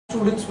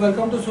Students,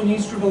 welcome to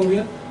Sunil's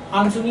tutorial.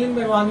 I'm Sunil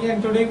Merwani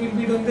and today we'll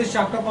be doing this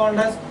chapter called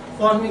as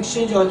foreign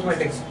exchange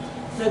arithmetics.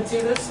 Let's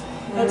see this.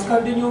 Let's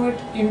continue with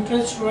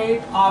interest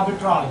rate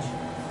arbitrage.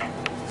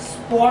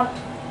 Spot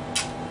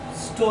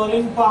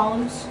sterling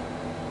pounds,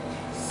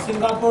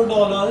 Singapore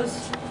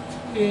dollars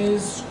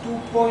is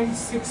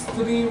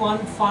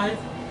 2.6315,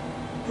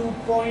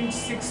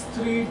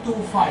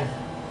 2.6325.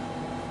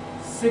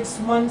 6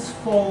 months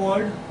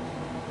forward.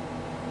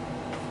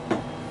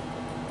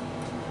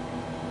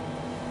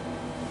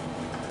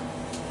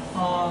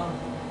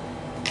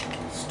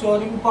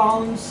 Sterling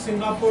pounds,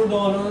 Singapore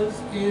dollars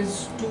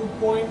is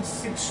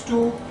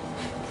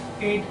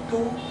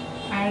 2.6282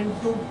 and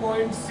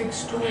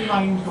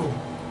 2.6292.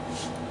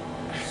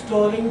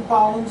 Sterling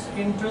pounds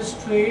interest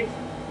rate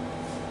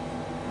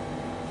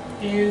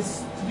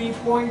is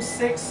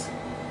 3.60,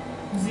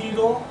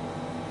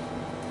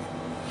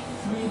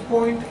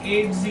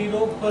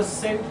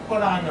 3.80%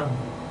 per annum.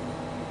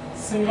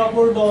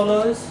 Singapore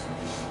dollars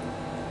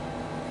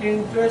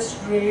interest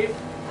rate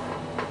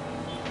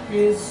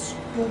is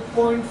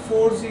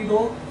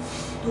 2.40,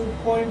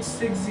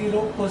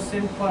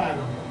 2.60% per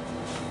annum.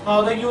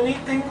 The unique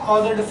thing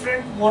or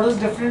what is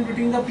different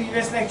between the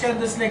previous lecture and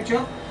this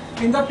lecture?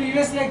 In the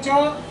previous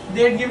lecture,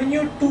 they had given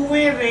you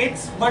two-way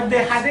rates, but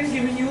they hadn't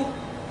given you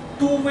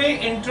two-way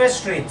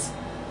interest rates.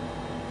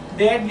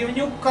 They had given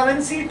you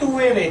currency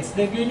two-way rates.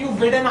 They've given you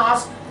bid and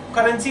ask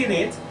currency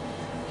rates.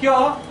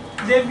 Here,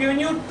 they've given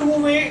you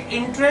two-way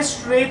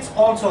interest rates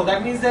also.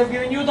 That means they've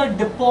given you the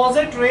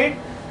deposit rate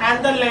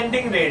and the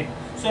lending rate.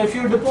 So if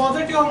you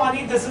deposit your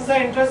money, this is the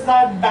interest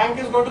that bank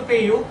is going to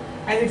pay you,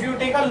 and if you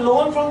take a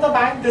loan from the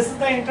bank, this is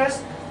the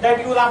interest that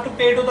you will have to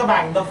pay to the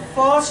bank. The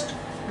first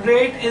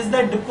rate is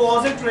the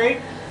deposit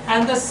rate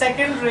and the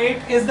second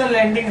rate is the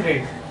lending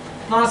rate.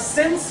 Now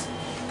since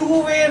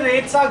two-way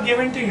rates are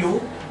given to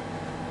you,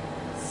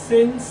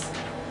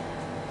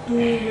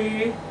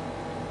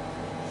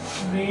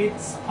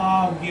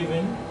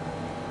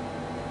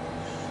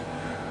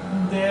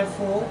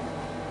 therefore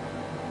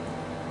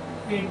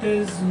it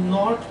is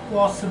not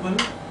possible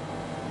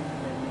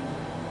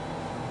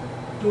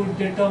to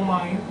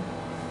determine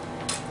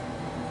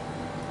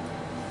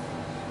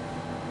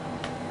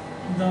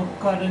the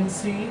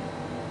currency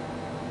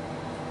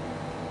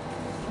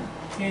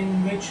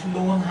in which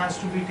loan has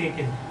to be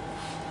taken.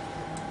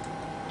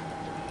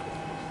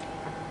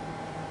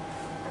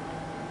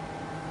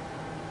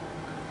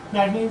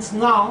 That means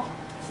now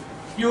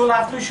you will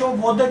have to show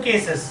both the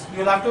cases. You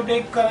will have to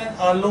take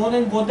a loan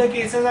in both the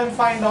cases and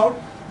find out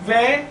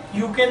where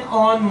you can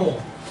earn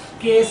more.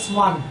 Case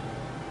 1.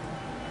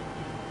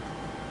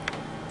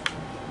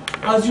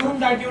 Assume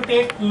that you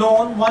take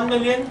loan 1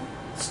 million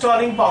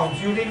sterling pounds.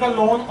 You take a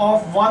loan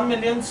of 1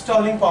 million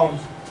sterling pounds.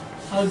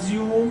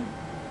 Assume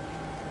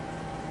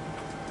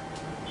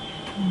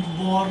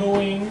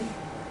borrowing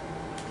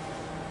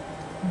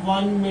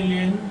 1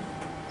 million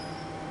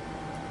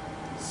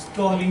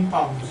sterling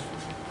pounds.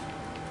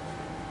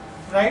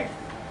 Right?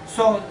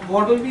 So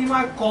what will be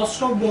my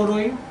cost of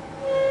borrowing?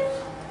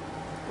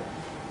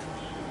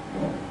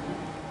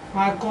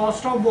 My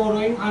cost of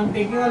borrowing, I am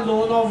taking a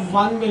loan of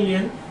 1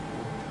 million.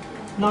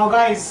 Now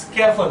guys,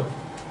 careful.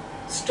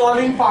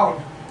 Sterling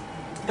pound.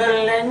 The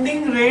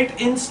lending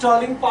rate in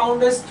sterling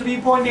pound is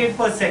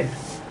 3.8%.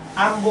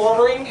 I am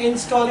borrowing in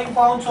sterling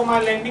pound, so my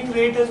lending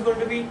rate is going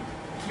to be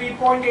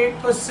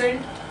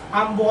 3.8%.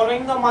 I am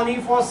borrowing the money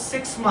for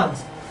 6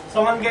 months.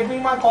 Someone get me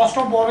my cost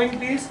of borrowing,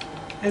 please.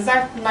 Is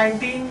that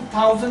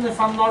 19,000 if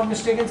I am not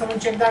mistaken? Someone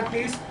check that,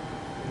 please.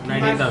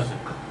 19,000.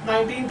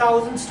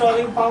 19,000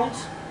 sterling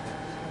pounds.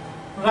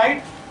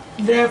 Right?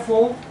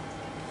 Therefore,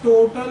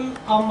 total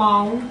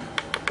amount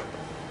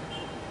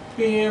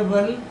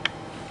payable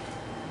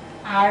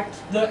at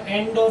the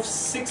end of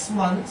 6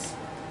 months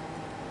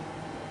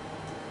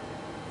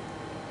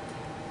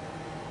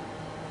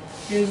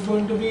is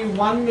going to be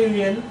 1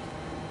 million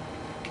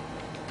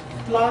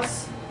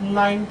plus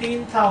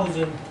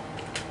 19,000.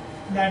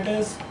 That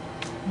is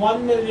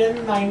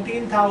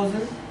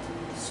 1,019,000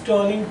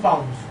 sterling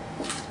pounds.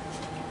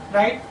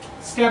 Right?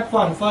 Step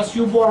 1. First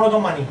you borrow the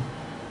money.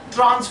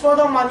 Transfer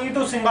the money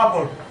to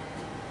Singapore.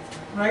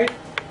 Right?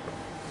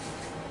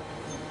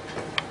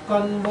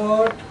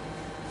 Convert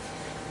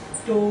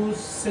to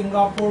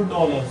Singapore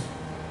dollars.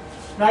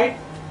 Right?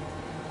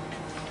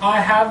 I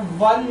have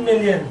 1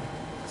 million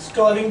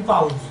sterling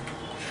pounds.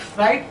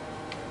 Right?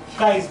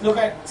 Guys, look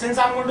at, since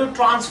I'm going to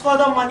transfer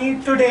the money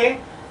today,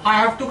 I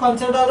have to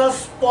consider the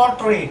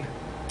spot rate.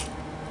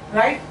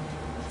 Right?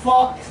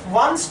 For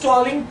 1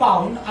 sterling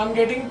pound, I'm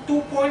getting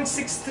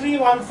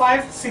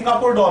 2.6315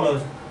 Singapore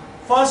dollars.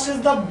 First is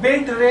the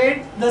bid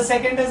rate, the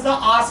second is the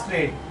ask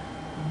rate.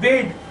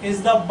 Bid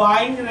is the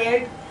buying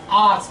rate,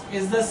 ask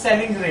is the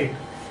selling rate.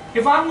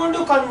 If I'm going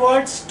to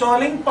convert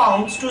sterling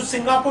pounds to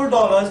Singapore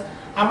dollars,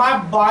 am I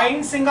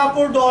buying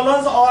Singapore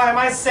dollars or am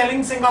I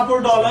selling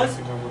Singapore dollars?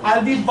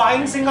 I'll be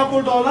buying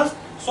Singapore dollars,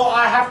 so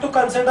I have to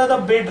consider the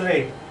bid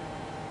rate.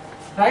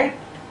 Right?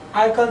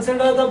 I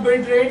consider the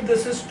bid rate,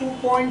 this is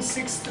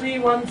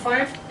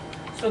 2.6315.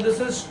 So this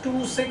is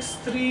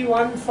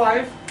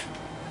 26315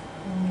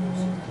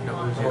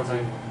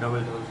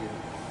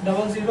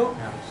 Double zero.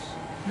 Yes.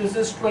 This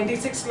is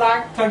 26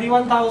 lakh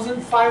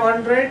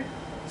 31,500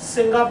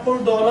 Singapore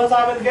dollars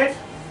I will get.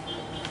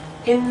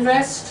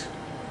 Invest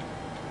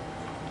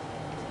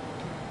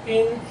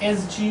in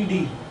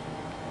SGD.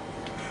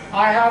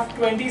 I have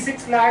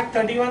 26 lakh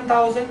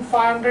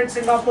 31,500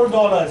 Singapore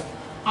dollars.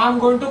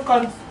 I'm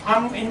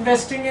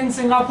investing in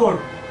Singapore.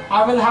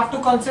 I will have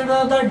to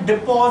consider the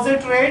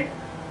deposit rate.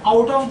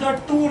 Out of the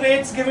two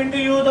rates given to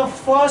you, the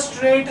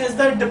first rate is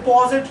the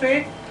deposit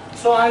rate.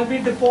 So I'll be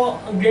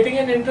getting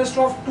an interest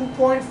of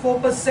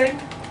 2.4%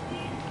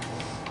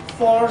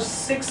 for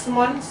 6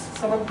 months.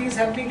 Someone please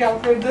help me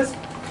calculate this.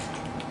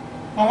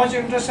 How much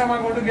interest am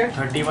I going to get?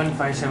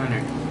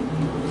 31,578.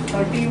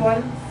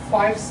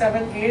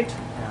 31,578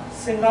 Yeah.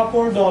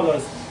 Singapore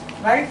dollars.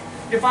 Right?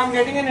 If I'm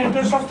getting an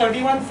interest of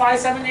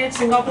 31,578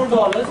 Singapore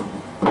dollars,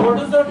 what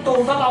is the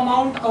total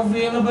amount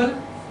available?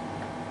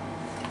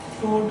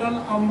 Total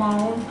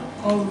amount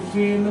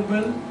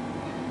available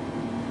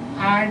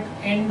at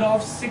end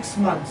of 6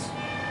 months.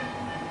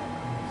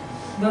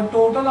 The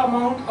total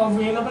amount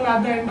available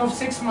at the end of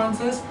 6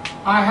 months is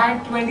I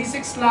had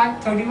 26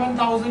 lakh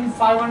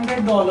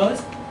 31,500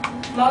 dollars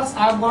plus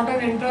I've got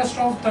an interest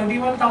of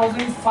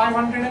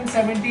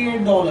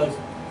 31,578 dollars.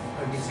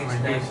 26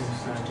 times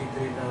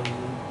 63,000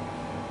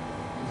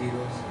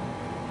 zeros.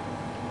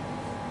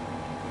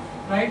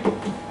 Right?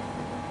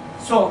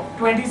 So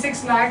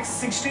 26 lakh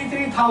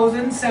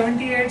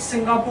 63,078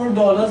 Singapore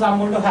dollars I'm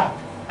going to have.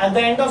 At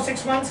the end of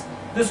 6 months,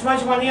 this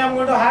much money I'm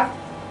going to have.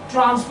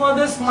 Transfer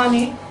this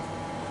money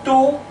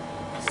to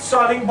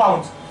sterling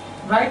pounds.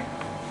 Right?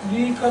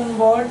 We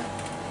convert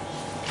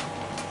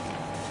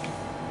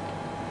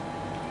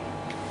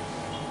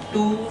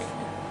to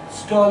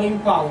sterling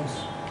pounds.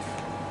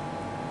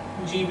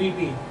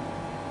 GBP.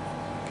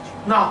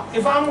 Now,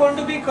 if I'm going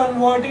to be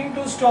converting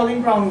to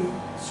sterling pounds,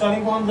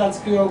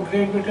 that's your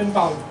Great Britain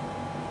pound,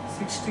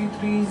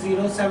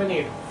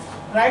 63,078,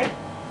 right?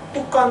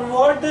 To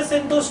convert this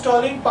into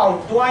sterling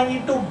pound, do I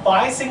need to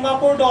buy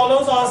Singapore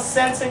dollars or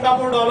sell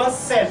Singapore dollars?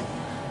 Sell.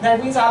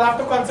 That means I'll have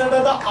to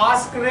consider the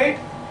ask rate.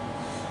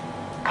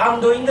 I'm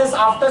doing this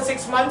after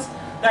 6 months.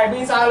 That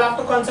means I'll have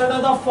to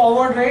consider the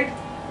forward rate.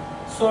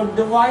 So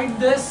divide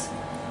this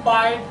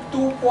by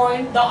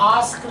the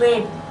ask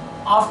rate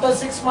after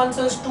 6 months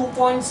is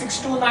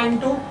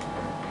 2.6292.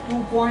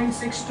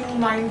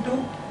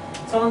 2.6292.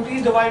 Someone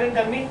please divide and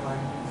tell me.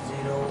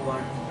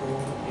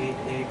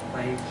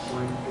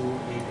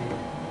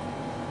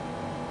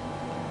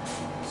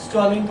 101288.5.288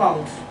 sterling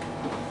pounds.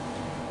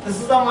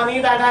 This is the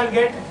money that I'll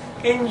get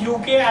in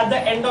UK at the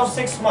end of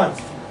 6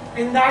 months.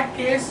 In that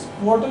case,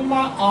 what will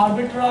my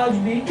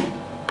arbitrage be?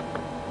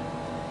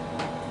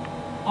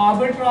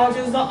 Arbitrage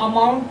is the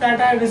amount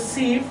that I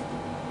receive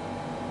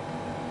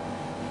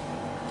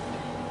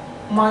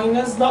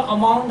minus the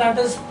amount that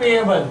is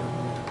payable.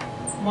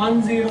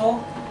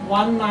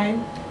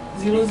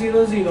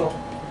 1019000.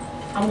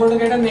 I'm going to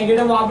get a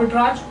negative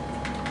arbitrage.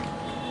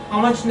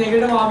 How much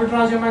negative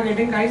arbitrage am I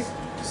getting, guys?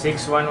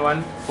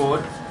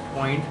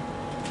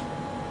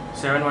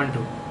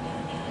 6114.712.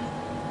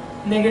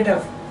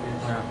 Negative.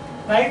 Yeah.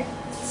 Right?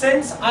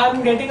 Since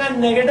I'm getting a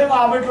negative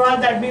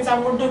arbitrage, that means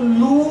I'm going to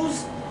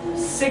lose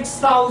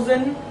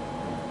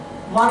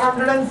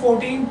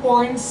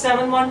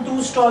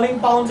 6,114.712 sterling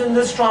pounds in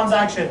this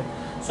transaction.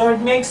 So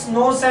it makes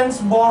no sense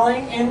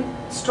borrowing in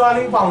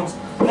sterling pounds.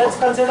 Let's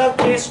consider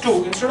case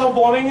 2. Instead of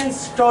borrowing in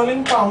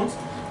sterling pounds,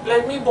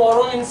 let me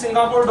borrow in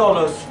Singapore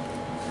dollars.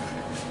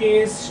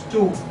 Case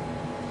 2.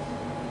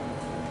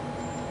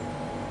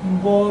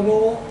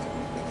 Borrow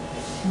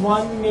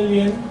 1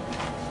 million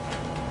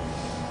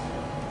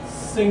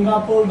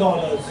Singapore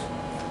dollars.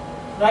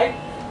 Right?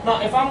 Now,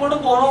 if I'm going to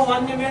borrow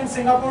 1 million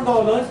Singapore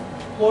dollars,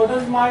 what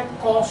is my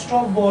cost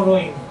of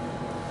borrowing?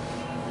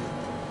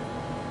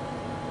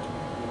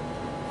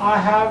 I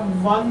have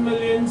 1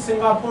 million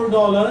Singapore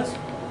dollars.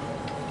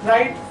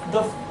 Right?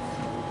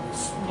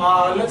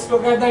 Let's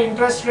look at the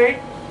interest rate.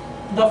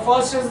 The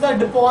first is the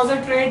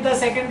deposit rate. The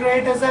second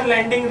rate is the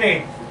lending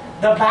rate.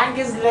 The bank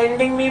is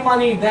lending me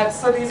money. That's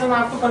the reason I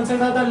have to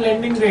consider the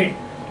lending rate.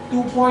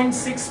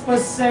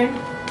 2.6%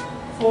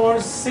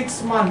 for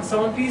 6 months.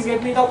 Someone please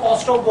get me the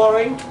cost of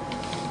borrowing.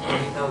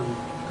 30,000.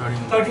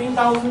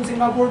 13,000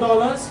 Singapore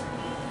dollars.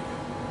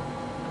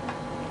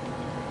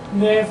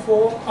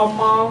 Therefore,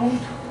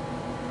 amount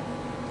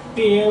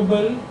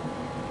payable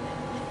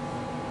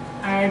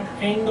at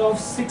end of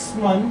 6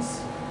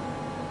 months.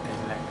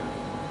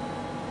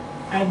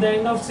 At the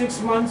end of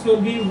 6 months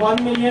will be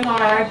 1 million.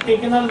 I had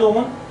taken a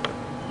loan,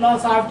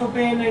 plus I have to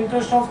pay an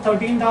interest of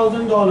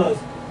 $13,000.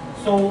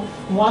 So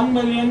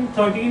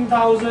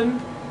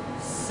 1,013,000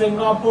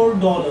 Singapore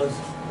dollars.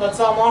 That's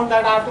the amount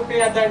that I have to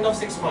pay at the end of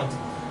 6 months.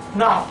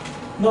 Now,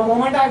 the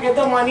moment I get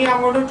the money, I'm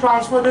going to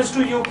transfer this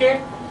to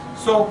UK.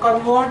 So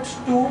convert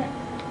to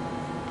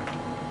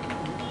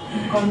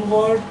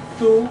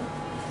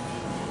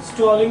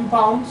sterling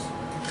pounds.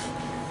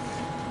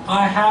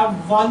 I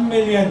have 1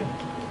 million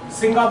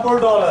Singapore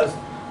dollars.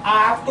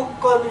 I have to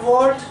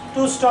convert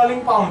to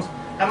sterling pounds.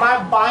 Am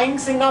I buying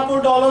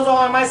Singapore dollars or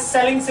am I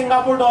selling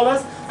Singapore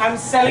dollars? I'm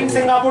selling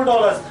Singapore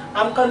dollars.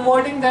 I'm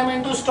converting them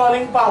into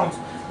sterling pounds.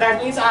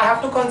 That means I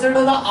have to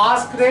consider the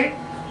ask rate.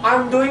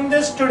 I'm doing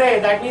this today.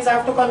 That means I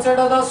have to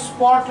consider the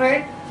spot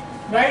rate,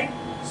 right?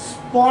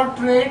 Spot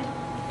rate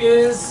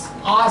is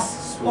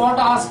ask. Spot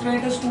ask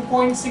rate is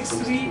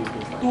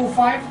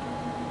 2.6325.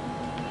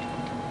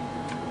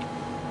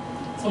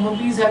 Someone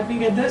please help me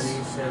get this.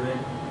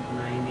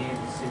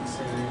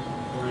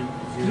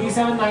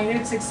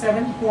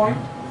 379867.0465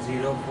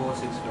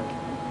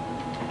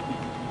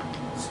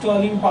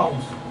 sterling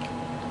pounds,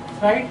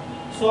 right?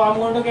 So I'm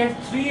going to get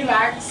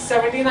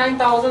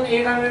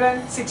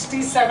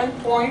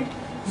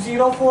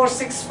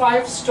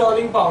 3,79,867.0465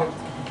 sterling pound,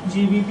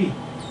 GBP,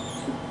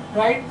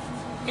 right?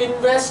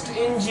 Invest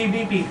in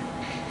GBP.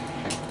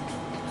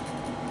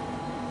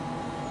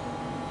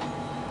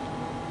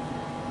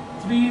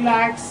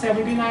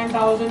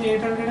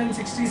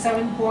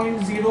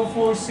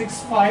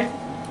 $3,79,867.0465.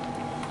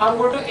 I'm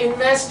going to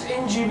invest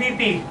in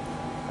GBP.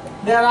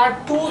 There are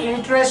two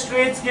interest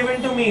rates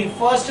given to me.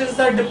 First is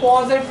the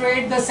deposit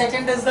rate, the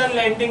second is the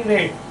lending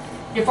rate.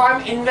 If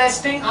I'm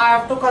investing, I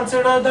have to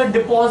consider the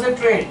deposit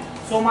rate.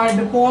 So my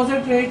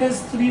deposit rate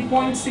is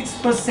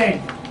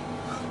 3.6%,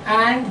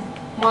 and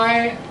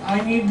I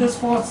need this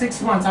for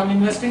 6 months. I'm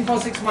investing for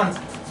 6 months.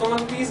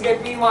 Someone please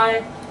get me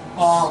my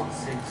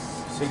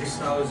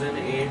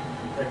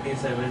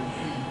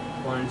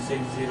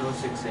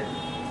 6,837.6068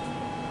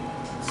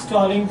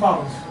 sterling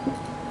pounds.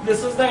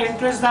 This is the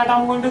interest that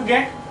I'm going to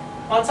get.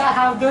 Once I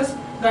have this,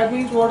 that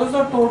means what is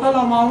the total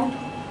amount?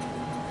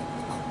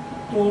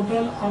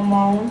 Total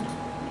amount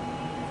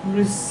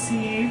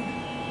received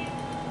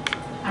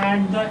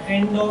at the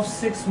end of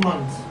 6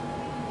 months.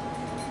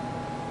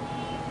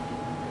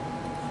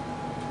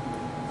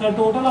 The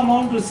total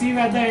amount received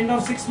at the end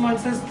of 6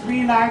 months is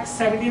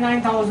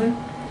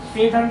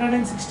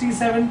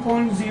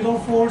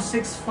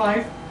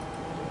 3,79,867.0465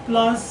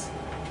 plus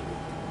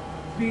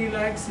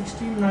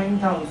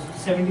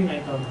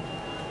 3,69,000,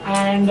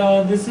 and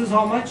this is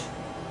how much?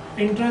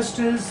 Interest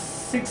is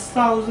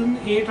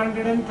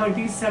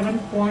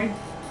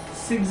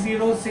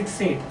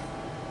 6,837.6068.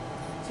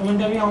 Someone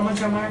tell me how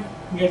much am I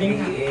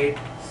getting?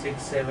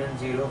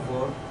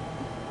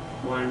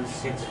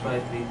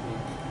 386704.6533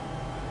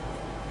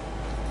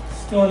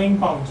 sterling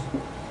pounds.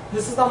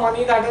 This is the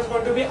money that is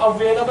going to be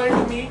available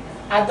to me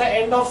at the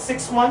end of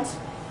 6 months.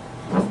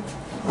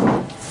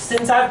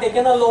 Since I have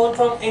taken a loan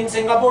in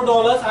Singapore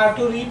dollars, I have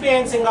to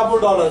repay in Singapore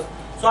dollars.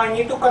 So I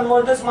need to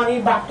convert this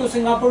money back to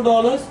Singapore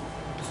dollars.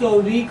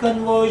 So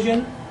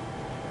reconversion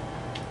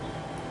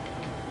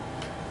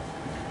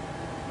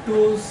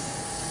to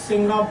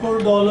Singapore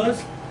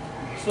dollars.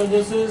 So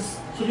this is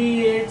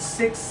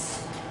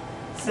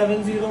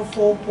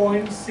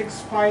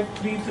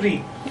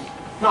 386,704.6533.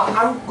 Now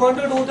I'm going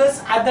to do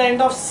this at the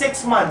end of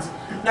 6 months.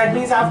 That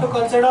means I have to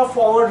consider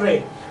forward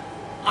rate.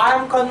 I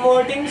am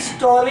converting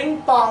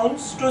sterling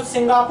pounds to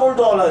Singapore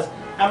dollars.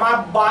 Am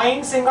I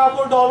buying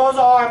Singapore dollars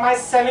or am I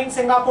selling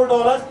Singapore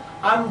dollars?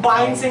 I'm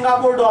buying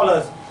Singapore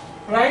dollars,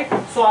 right?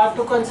 So I have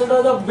to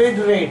consider the bid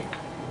rate.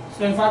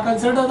 So if I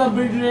consider the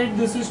bid rate,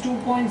 this is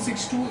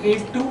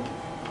 2.6282.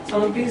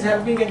 Someone please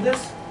help me get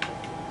this.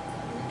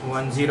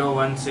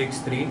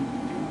 10163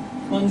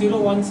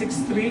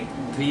 10163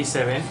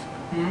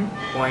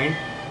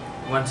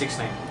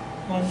 37.169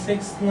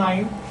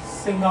 169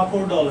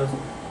 Singapore dollars.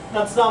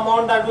 That's the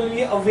amount that will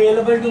be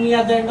available to me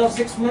at the end of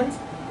 6 months.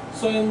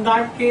 So in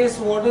that case,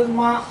 what is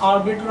my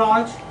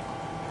arbitrage?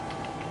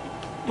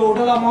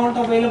 Total amount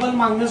available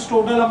minus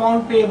total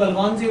amount payable,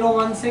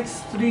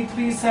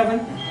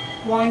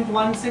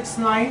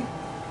 1016337.169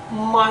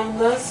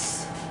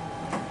 minus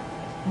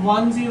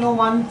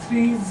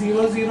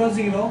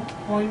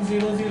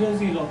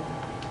 1013000.000.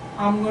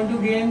 I'm going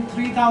to gain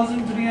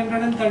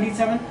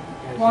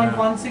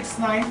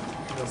 3,337.169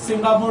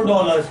 Singapore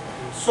dollars.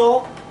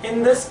 So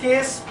in this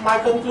case, my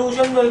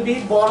conclusion will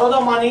be borrow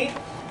the money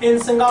in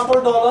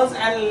Singapore dollars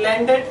and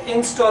lend it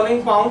in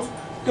sterling pounds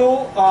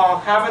to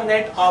have a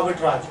net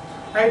arbitrage.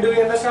 Right? Do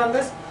you understand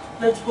this?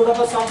 Let's put up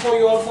a sum for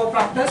you all for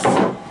practice.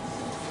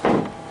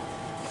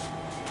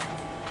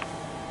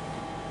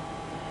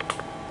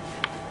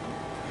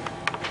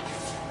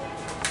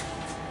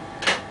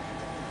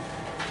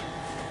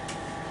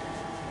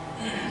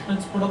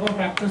 Let's put up a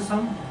practice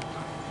sum.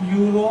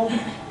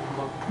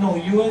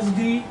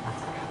 USD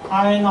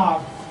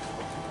INR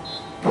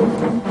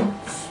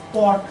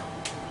spot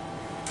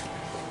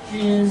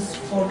is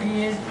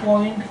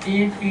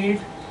 48.8830,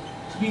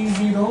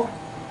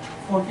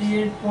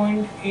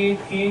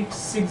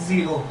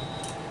 48.8860.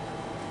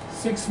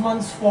 6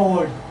 months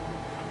forward.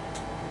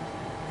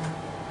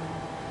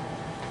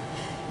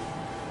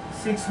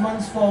 6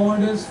 months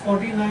forward is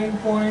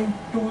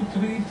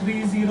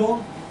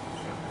 49.2330,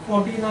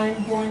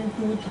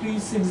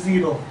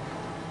 49.2360.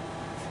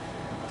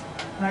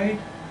 Right?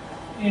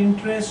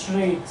 Interest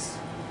rates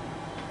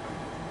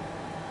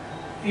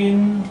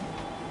in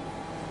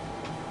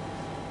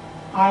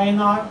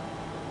INR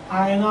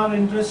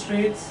interest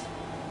rates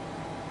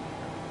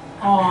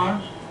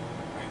are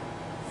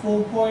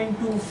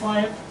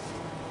 4.25,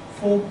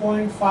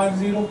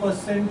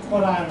 4.50%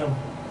 per annum.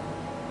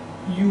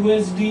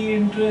 USD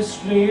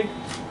interest rate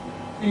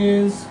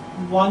is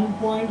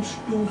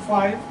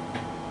 1.25,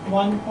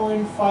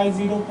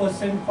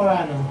 1.50% per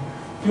annum.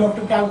 You have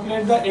to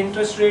calculate the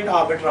interest rate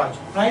arbitrage,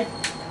 right?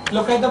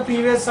 Look at the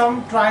previous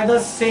sum, try the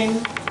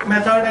same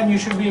method and you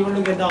should be able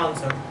to get the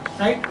answer,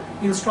 right?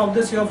 We'll stop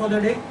this here for the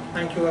day.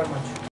 Thank you very much.